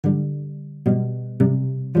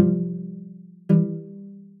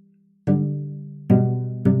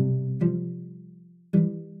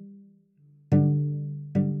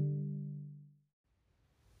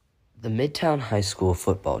Midtown High School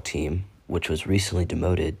football team, which was recently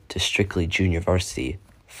demoted to strictly junior varsity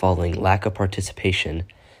following lack of participation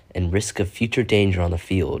and risk of future danger on the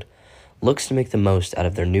field, looks to make the most out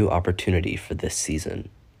of their new opportunity for this season.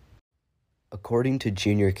 According to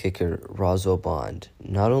junior kicker Roswell Bond,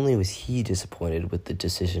 not only was he disappointed with the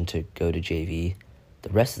decision to go to JV, the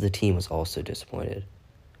rest of the team was also disappointed.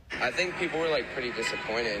 I think people were, pretty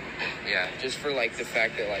disappointed. Yeah. Just for, the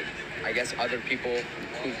fact that, I guess other people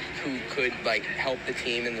who could, help the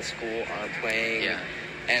team in the school aren't playing. Yeah.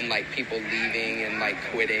 And, people leaving and,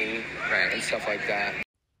 quitting. Right. And stuff like that.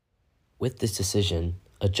 With this decision,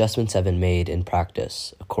 adjustments have been made in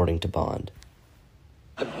practice, according to Bond.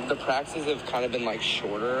 The practices have kind of been,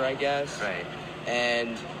 shorter, I guess. Right.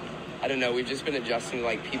 And, I don't know, we've just been adjusting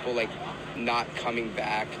to, people, not coming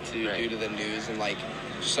back due to the news and,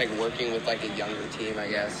 just working with a younger team, I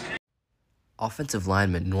guess. Offensive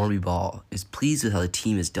lineman Normie Ball is pleased with how the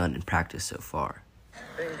team has done in practice so far.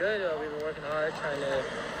 Been good. We've been working hard trying to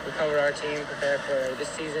recover our team, prepare for this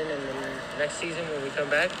season and then next season when we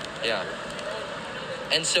come back. Yeah.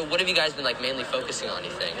 And so what have you guys been mainly focusing on,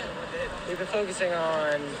 you think? We've been focusing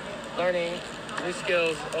on learning new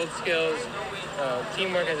skills, old skills,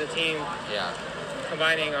 teamwork as a team. Yeah.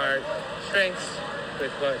 Combining our strengths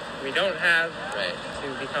with what we don't have, right,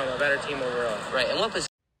 to become a better team overall. Right, and what was...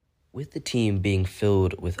 With the team being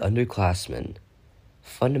filled with underclassmen,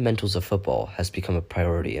 fundamentals of football has become a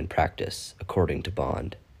priority in practice, according to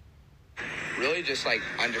Bond. Really just,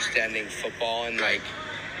 understanding football and,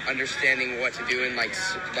 understanding what to do in,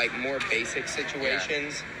 more basic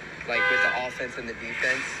situations, with the offense and the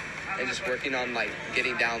defense, and just working on,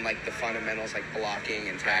 getting down, the fundamentals, blocking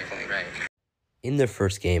and tackling. Right. In their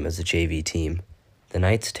first game as a JV team, the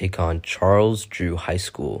Knights take on Charles Drew High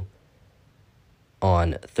School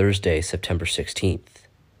on Thursday, September 16th.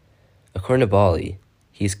 According to Bali,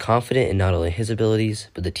 he's confident in not only his abilities,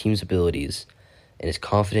 but the team's abilities, and is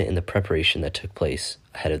confident in the preparation that took place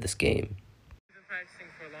ahead of this game. We've been practicing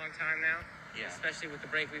for a long time now, especially with the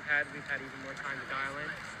break we've had even more time to dial in.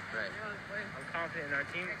 Right. I'm confident in our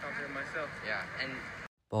team, I'm confident in myself. Yeah, and...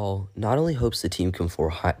 Ball not only hopes the team can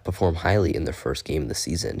perform highly in their first game of the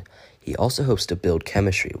season, he also hopes to build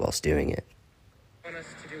chemistry whilst doing it. I want us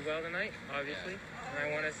to do well tonight, obviously, and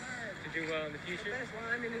I want us to do well in the future.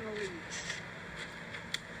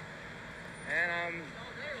 And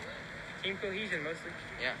team cohesion mostly.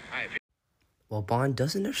 Yeah, I agree. While Bond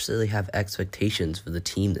doesn't necessarily have expectations for the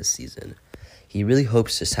team this season, he really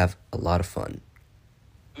hopes to just have a lot of fun.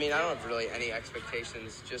 I mean, I don't have really any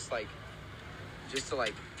expectations, just to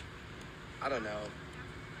I don't know,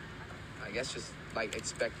 I guess just,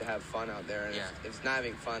 expect to have fun out there, and if it's not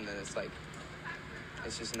having fun, then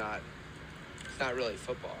it's just not, it's not really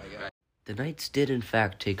football, I guess. The Knights did, in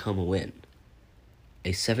fact, take home a win.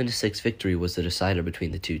 A 7-6 victory was the decider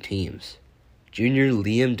between the two teams. Junior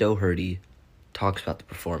Liam Doherty talks about the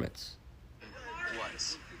performance. It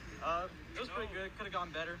was pretty good. Could have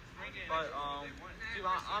gone better, but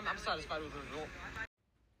I'm satisfied with the result.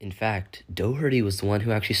 In fact, Doherty was the one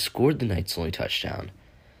who actually scored the Knights' only touchdown.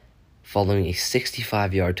 Following a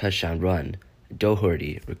 65-yard touchdown run,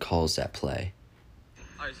 Doherty recalls that play.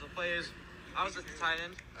 All right, so the play is, I was at the tight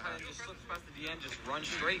end. Tight end just slips past the DN, just run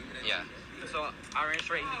straight. Yeah. So I ran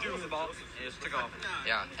straight and threw the ball and it just took off.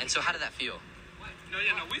 Yeah, and so how did that feel?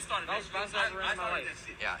 We started. That was the best I've ever ran in my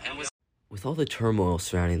life. Yeah, and With all the turmoil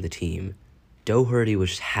surrounding the team, Doherty was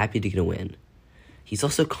just happy to get a win. He's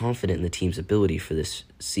also confident in the team's ability for this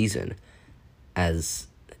season, as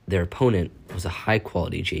their opponent was a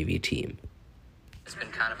high-quality JV team. It's been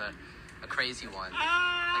kind of a crazy one.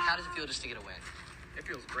 How does it feel just to get a win? It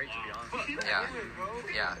feels great, to be honest.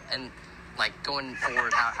 Yeah. And, going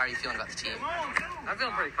forward, how are you feeling about the team? I'm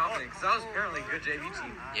feeling pretty confident, because that was apparently a good JV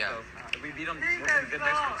team. Yeah. So if we beat them, we're going to be good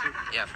next one, too. Yeah.